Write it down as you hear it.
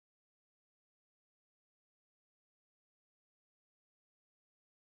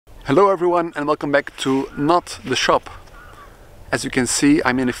Hello everyone and welcome back to Not the Shop. As you can see,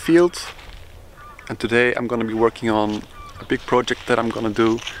 I'm in a field and today I'm going to be working on a big project that I'm going to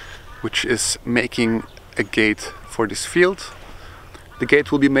do, which is making a gate for this field. The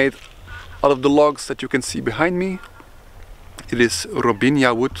gate will be made out of the logs that you can see behind me. It is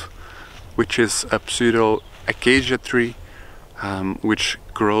robinia wood, which is a pseudo acacia tree which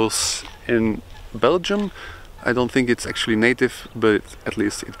grows in Belgium. I don't think it's actually native, but at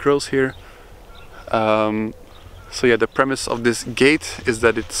least it grows here. So yeah, the premise of this gate is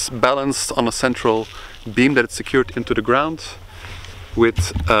that it's balanced on a central beam that is secured into the ground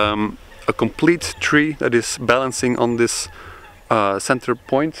with a complete tree that is balancing on this center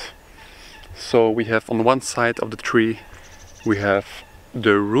point. So we have on one side of the tree we have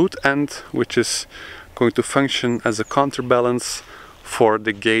the root end, which is going to function as a counterbalance for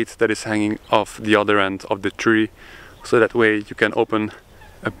the gate that is hanging off the other end of the tree, so that way you can open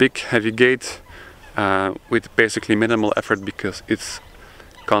a big heavy gate with basically minimal effort because it's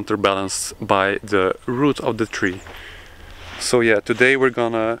counterbalanced by the root of the tree. So yeah, today we're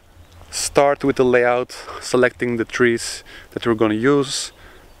gonna start with the layout, selecting the trees that we're gonna use,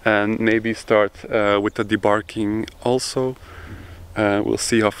 and maybe start with the debarking also. We'll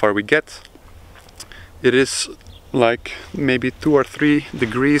see how far we get. It is like maybe 2 or 3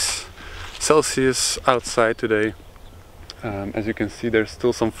 degrees Celsius outside today. As you can see, there's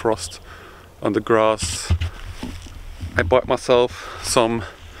still some frost on the grass. I bought myself some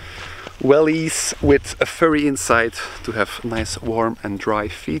wellies with a furry inside to have nice warm and dry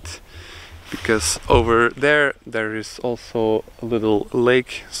feet, because over there is also a little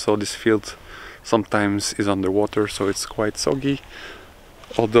lake, so this field sometimes is underwater, so it's quite soggy,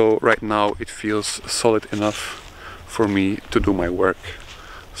 although right now it feels solid enough for me to do my work.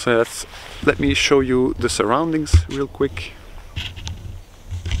 So let me show you the surroundings real quick.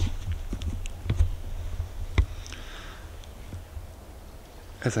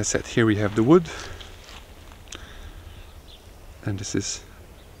 As I said, here we have the wood, and this is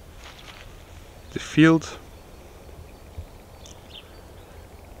the field.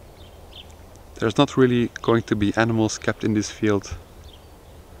 There's not really going to be animals kept in this field.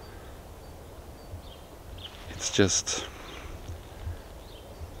 It's just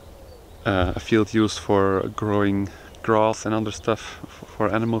a field used for growing grass and other stuff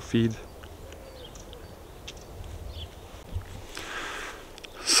for animal feed.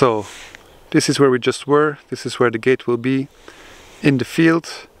 So this is where we just were. This is where the gate will be, in the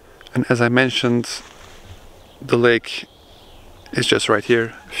field. And as I mentioned, the lake is just right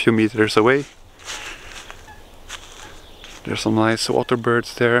here, a few meters away. There's some nice water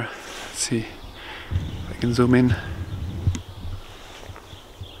birds there. Let's see if I can zoom in.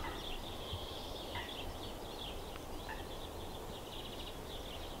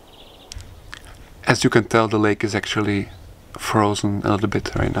 As you can tell, the lake is actually frozen a little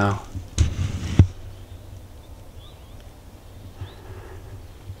bit right now.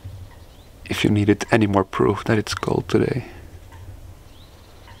 If you needed any more proof that it's cold today.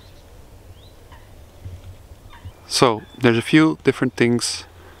 So there's a few different things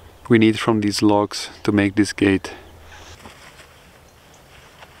we need from these logs to make this gate.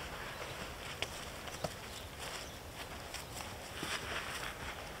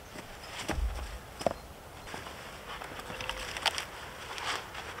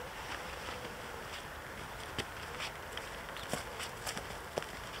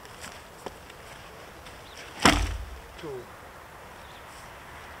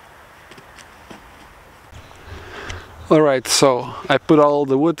 Alright, so I put all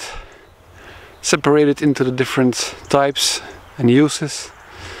the wood separated into the different types and uses,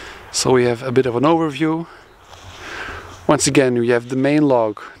 so we have a bit of an overview. Once again, we have the main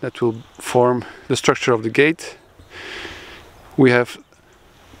log that will form the structure of the gate. We have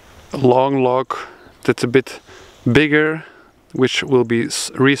a long log that's a bit bigger, which will be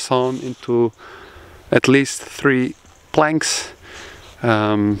resawn into at least 3 planks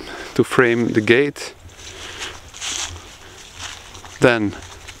to frame the gate. Then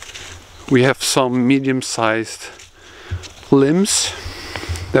we have some medium-sized limbs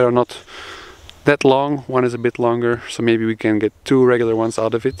that are not that long. One is a bit longer, so maybe we can get 2 regular ones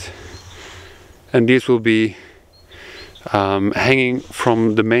out of it. And these will be hanging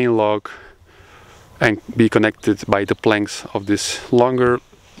from the main log and be connected by the planks of this longer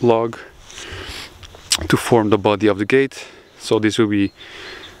log to form the body of the gate. So this will be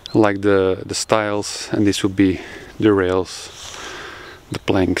like the stiles, and this will be the rails, the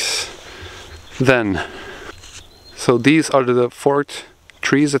planks. Then, so these are the forked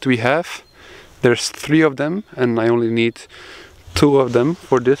trees that we have. There's 3 of them, and I only need 2 of them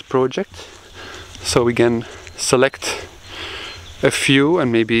for this project, so we can select a few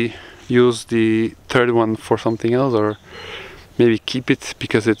and maybe use the third one for something else, or maybe keep it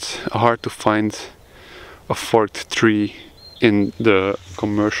because it's hard to find a forked tree in the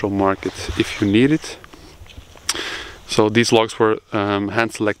commercial market if you need it. So these logs were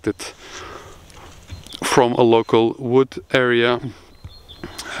hand selected from a local wood area.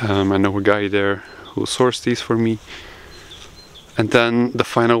 I know a guy there who sourced these for me. And then the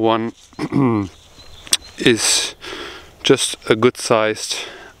final one is just a good sized,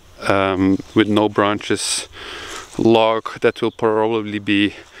 with no branches, log that will probably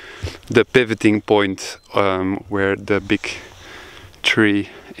be the pivoting point where the big tree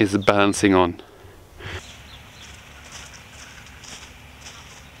is balancing on.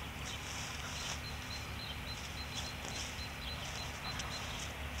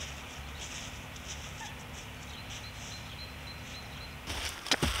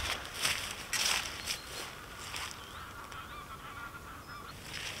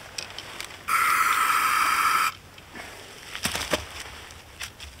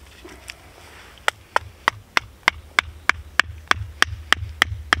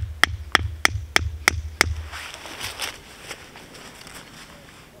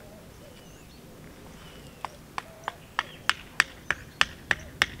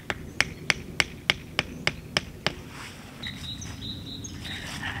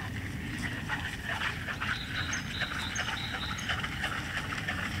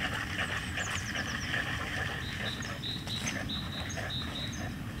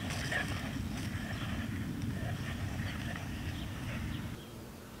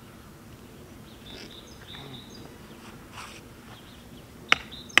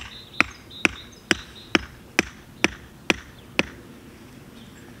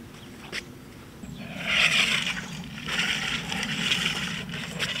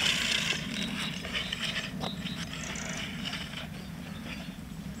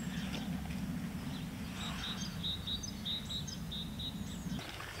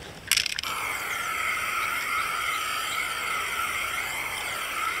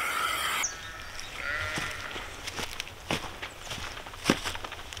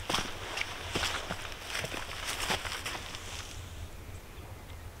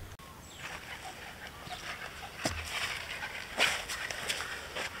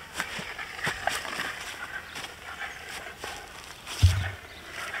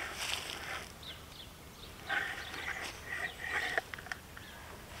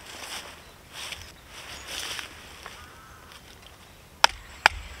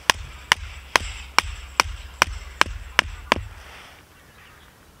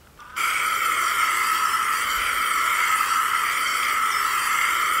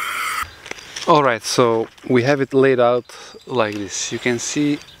 Alright, so we have it laid out like this. You can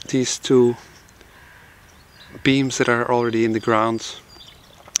see these 2 beams that are already in the ground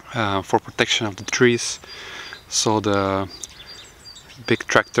for protection of the trees, so the big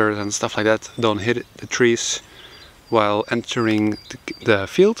tractors and stuff like that don't hit the trees while entering the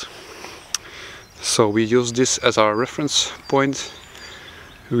field. So we use this as our reference point.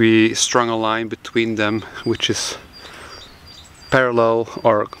 We strung a line between them which is parallel,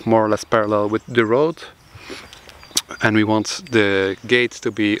 or more or less parallel, with the road, and we want the gate to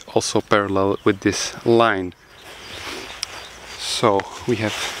be also parallel with this line. So we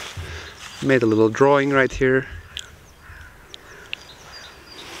have made a little drawing right here.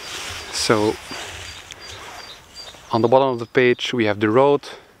 So on the bottom of the page we have the road.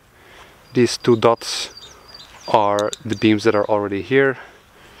 These 2 dots are the beams that are already here.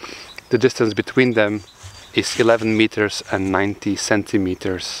 The distance between them is 11 meters and 90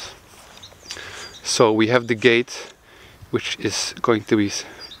 centimeters. So we have the gate, which is going to be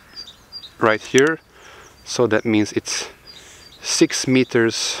right here. So that means it's 6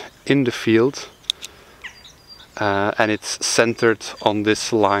 meters in the field, and it's centered on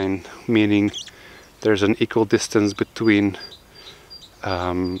this line, meaning there's an equal distance between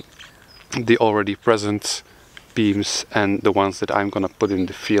the already present beams and the ones that I'm gonna put in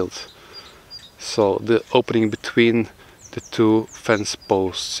the field. So the opening between the 2 fence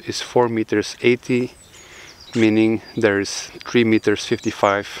posts is 4 meters 80, meaning there is 3 meters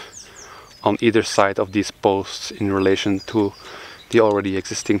 55 on either side of these posts in relation to the already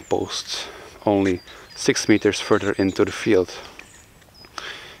existing posts, only 6 meters further into the field.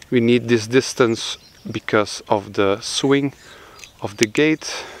 We need this distance because of the swing of the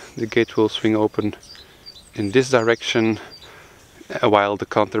gate. The gate will swing open in this direction while the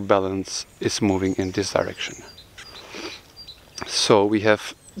counterbalance is moving in this direction. So we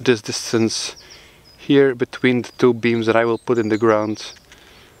have this distance here between the two beams that I will put in the ground,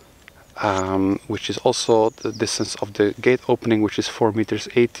 which is also the distance of the gate opening, which is 4 meters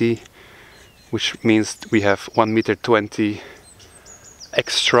 80, which means we have 1 meter 20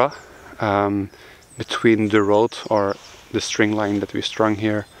 extra between the road or the string line that we strung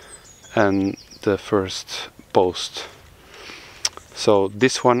here and the first post. So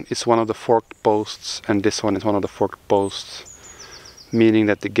this one is one of the forked posts and this one is one of the forked posts, meaning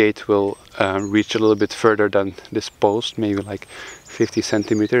that the gate will reach a little bit further than this post, maybe like 50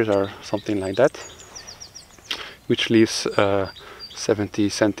 centimeters or something like that, which leaves 70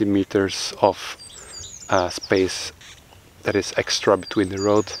 centimeters of space that is extra between the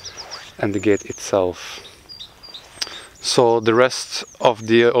road and the gate itself. So the rest of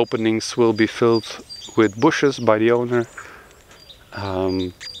the openings will be filled with bushes by the owner.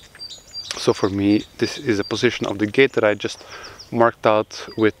 So for me, this is a position of the gate that I just marked out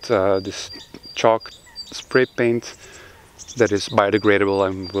with this chalk spray paint that is biodegradable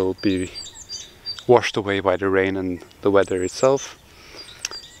and will be washed away by the rain and the weather itself.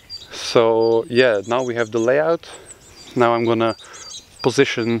 So yeah, now we have the layout. Now I'm gonna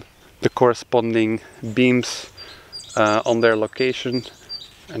position the corresponding beams on their location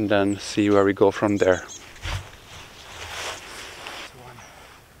and then see where we go from there.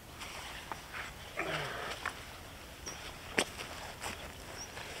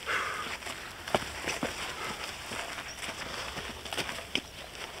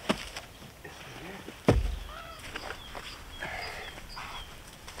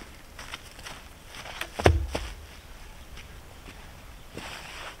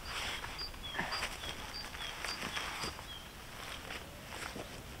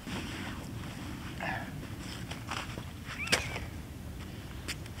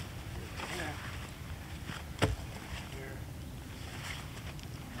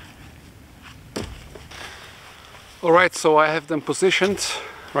 Alright, so I have them positioned.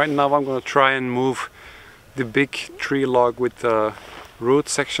 Right now I'm going to try and move the big tree log with the root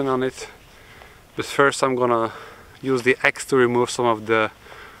section on it. But first I'm going to use the axe to remove some of the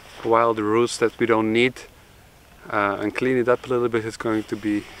wild roots that we don't need and clean it up a little bit. It's going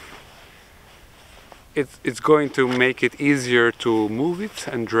to make it easier to move it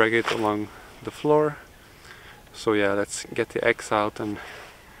and drag it along the floor. So yeah, let's get the axe out and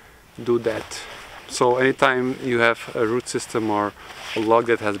do that. So anytime you have a root system or a log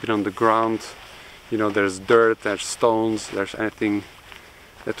that has been on the ground, you know, there's dirt, there's stones, there's anything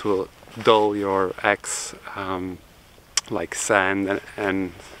that will dull your axe, like sand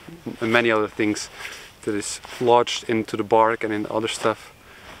and many other things that is lodged into the bark and in other stuff.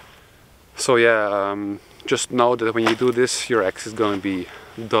 So yeah, just know that when you do this, your axe is going to be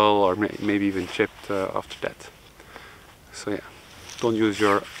dull or maybe even chipped after that. So yeah, don't use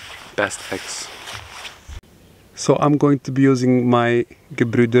your best axe. So I'm going to be using my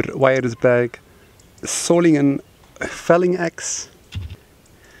Gebrüder Weiersberg soling and felling axe.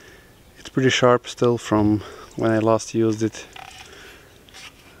 It's pretty sharp still from when I last used it.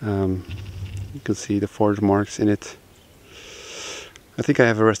 You can see the forge marks in it. I think I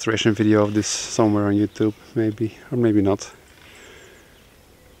have a restoration video of this somewhere on YouTube, maybe, or maybe not.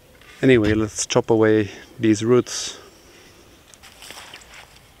 Anyway, let's chop away these roots.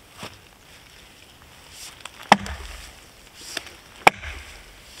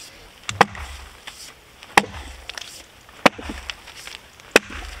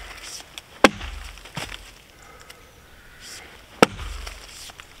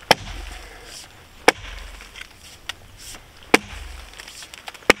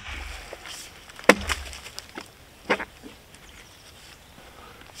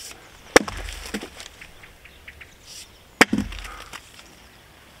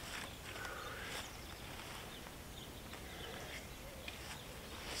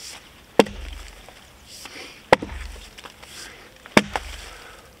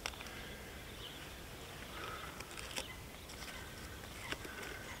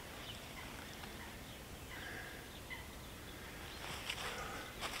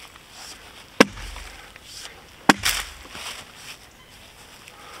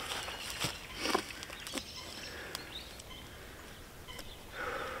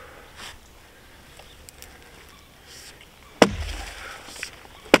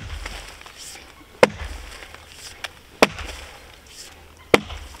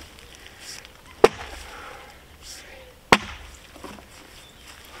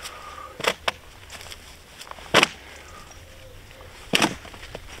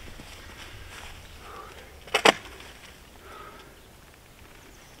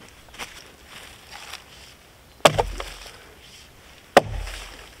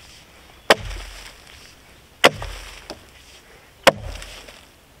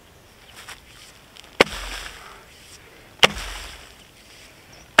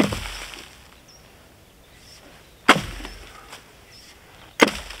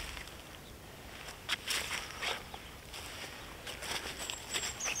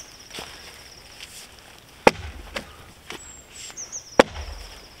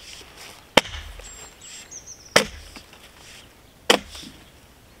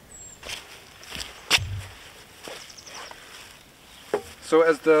 So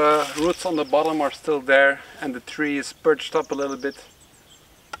as the roots on the bottom are still there and the tree is perched up a little bit,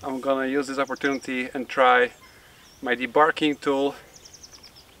 I'm gonna use this opportunity and try my debarking tool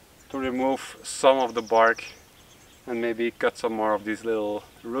to remove some of the bark and maybe cut some more of these little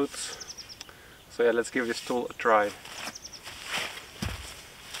roots. So yeah, let's give this tool a try.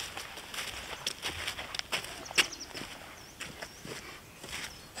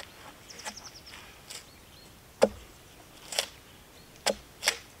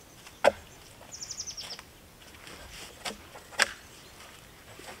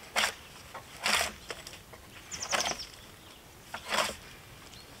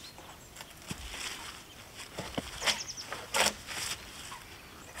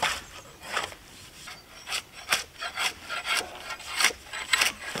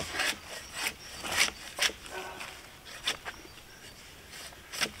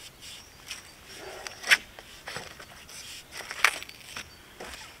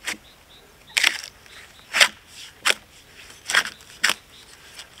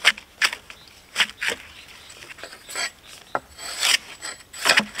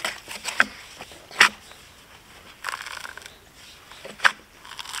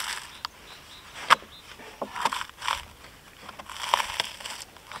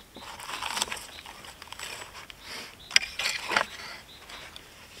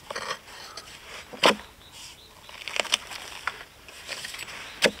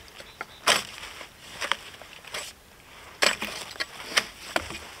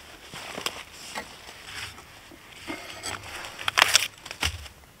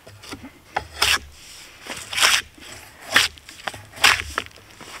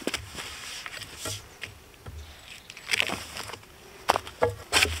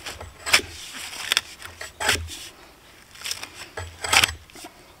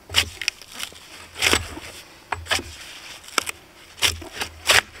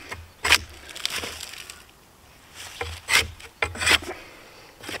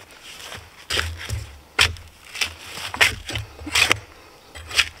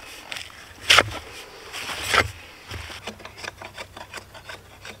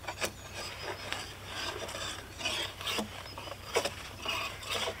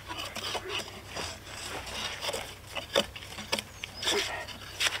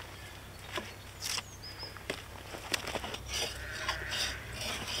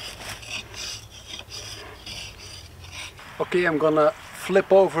 Okay, I'm gonna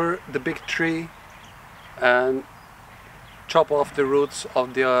flip over the big tree and chop off the roots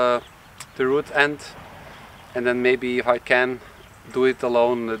of the root end, and then maybe if I can do it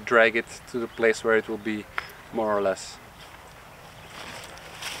alone, drag it to the place where it will be more or less.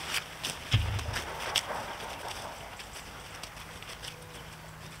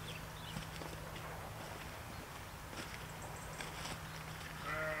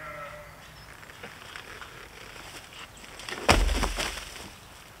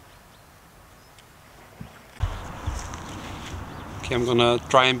 I'm gonna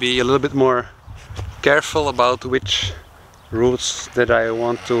try and be a little bit more careful about which roots that I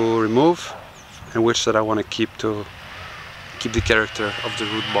want to remove and which that I want to keep the character of the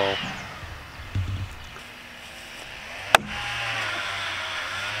root ball.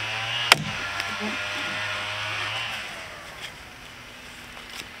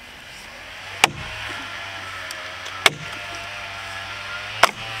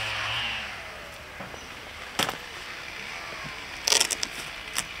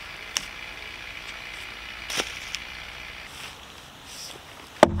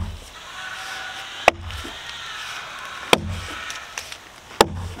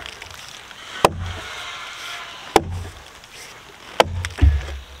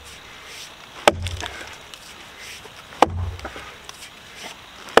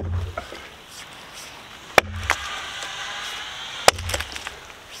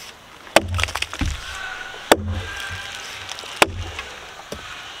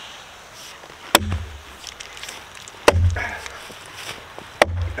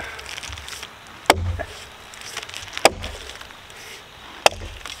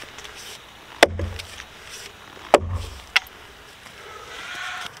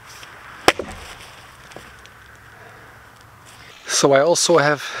 So I also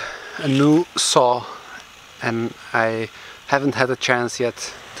have a new saw and I haven't had a chance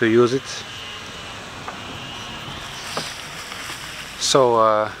yet to use it.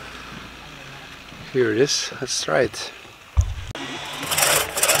 So here it is, let's try it.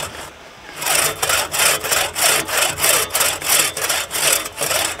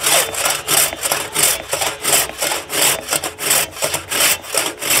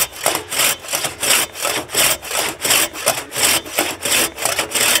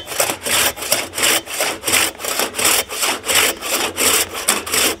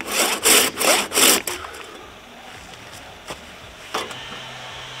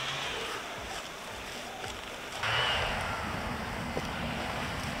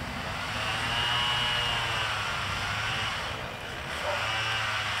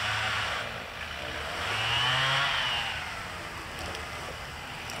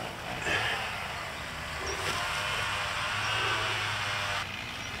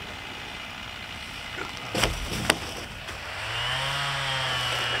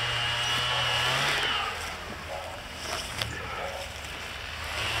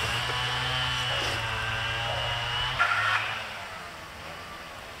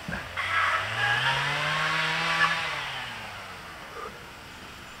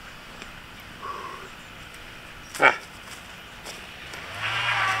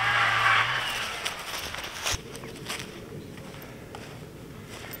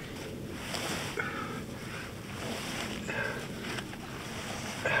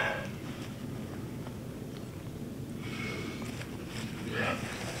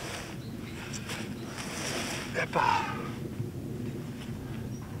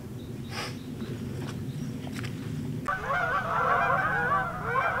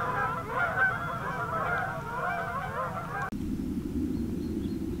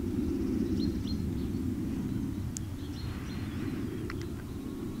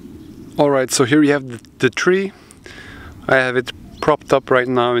 Alright, so here you have the tree. I have it propped up right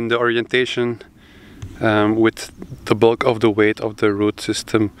now in the orientation with the bulk of the weight of the root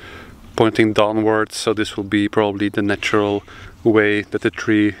system pointing downwards, so this will be probably the natural way that the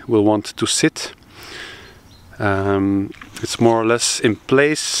tree will want to sit. It's more or less in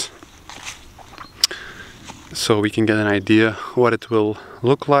place, so we can get an idea what it will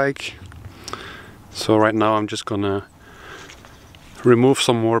look like. So right now I'm just gonna remove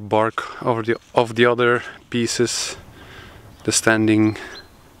some more bark of the other pieces, the standing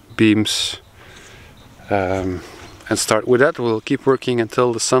beams, and start with that. We'll keep working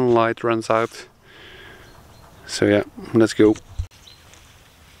until the sunlight runs out. So yeah, let's go.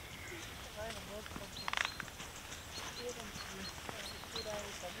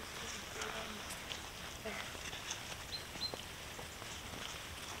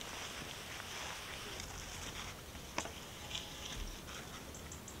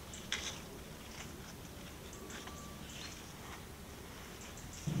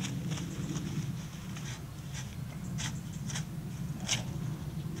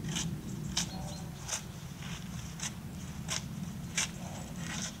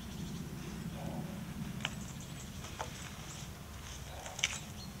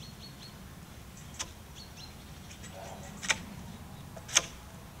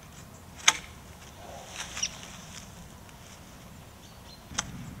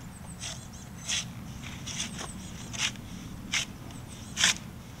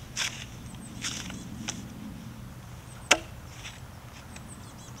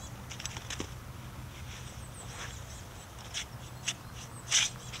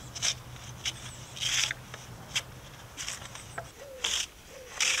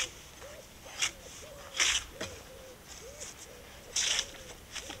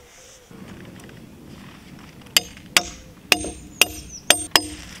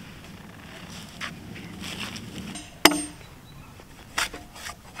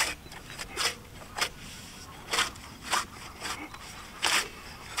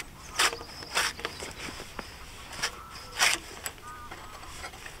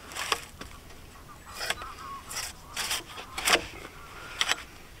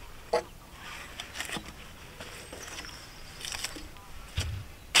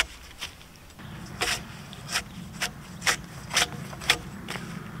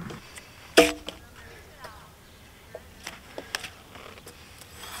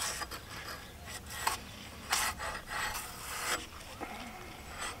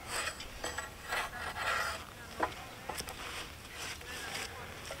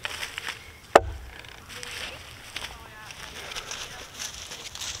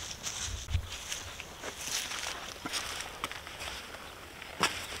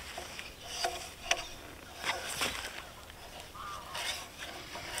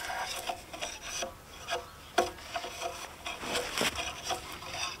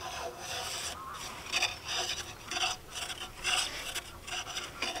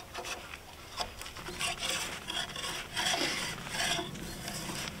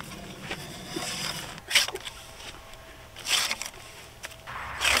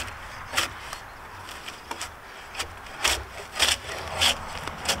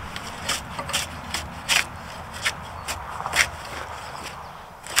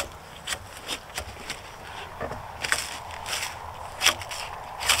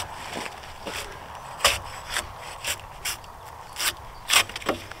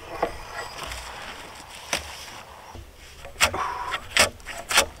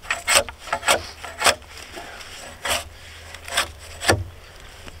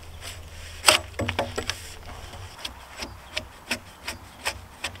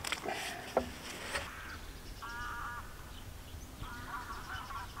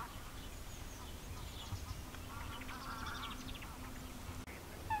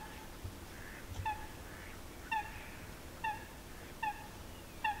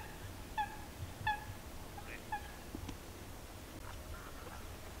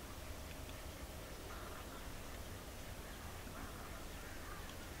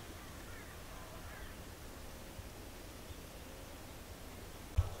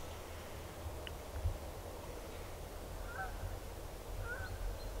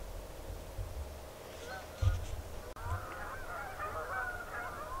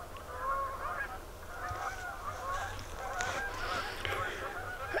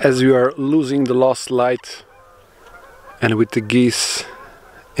 As we are losing the last light And with the geese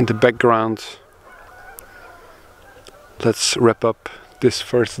in the background, let's wrap up this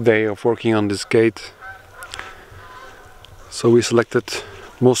first day of working on this gate. So we selected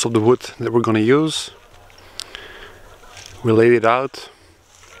most of the wood that we're gonna use. We laid it out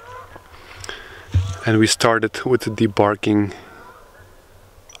and we started with the debarking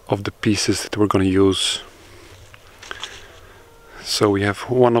of the pieces that we're gonna use. So we have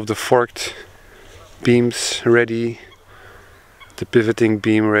one of the forked beams ready, the pivoting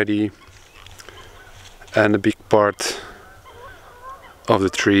beam ready, and a big part of the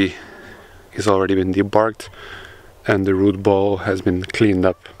tree has already been debarked and the root ball has been cleaned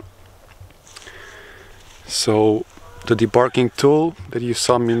up. So the debarking tool that you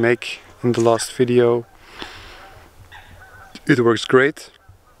saw me make in the last video, it works great.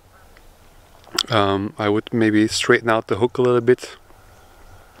 I would maybe straighten out the hook a little bit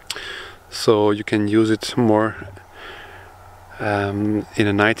so you can use it more in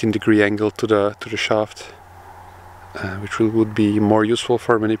a 19-degree angle to the shaft, which would be more useful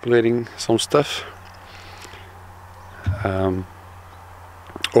for manipulating some stuff.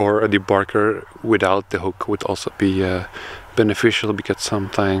 Or a debarker without the hook would also be beneficial, because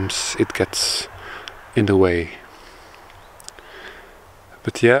sometimes it gets in the way.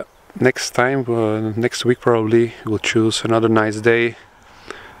 But yeah, next time, next week probably, we'll choose another nice day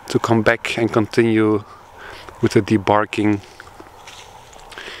to come back and continue with the debarking.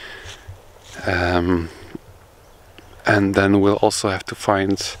 And then we'll also have to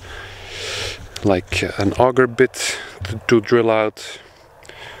find like an auger bit to drill out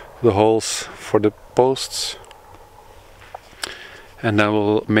the holes for the posts, and then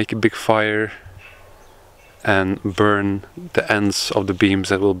we'll make a big fire and burn the ends of the beams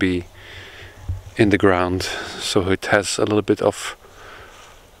that will be in the ground, so it has a little bit of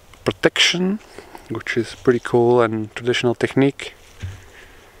protection, which is pretty cool and traditional technique.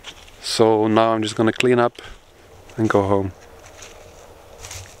 So now I'm just gonna clean up and go home.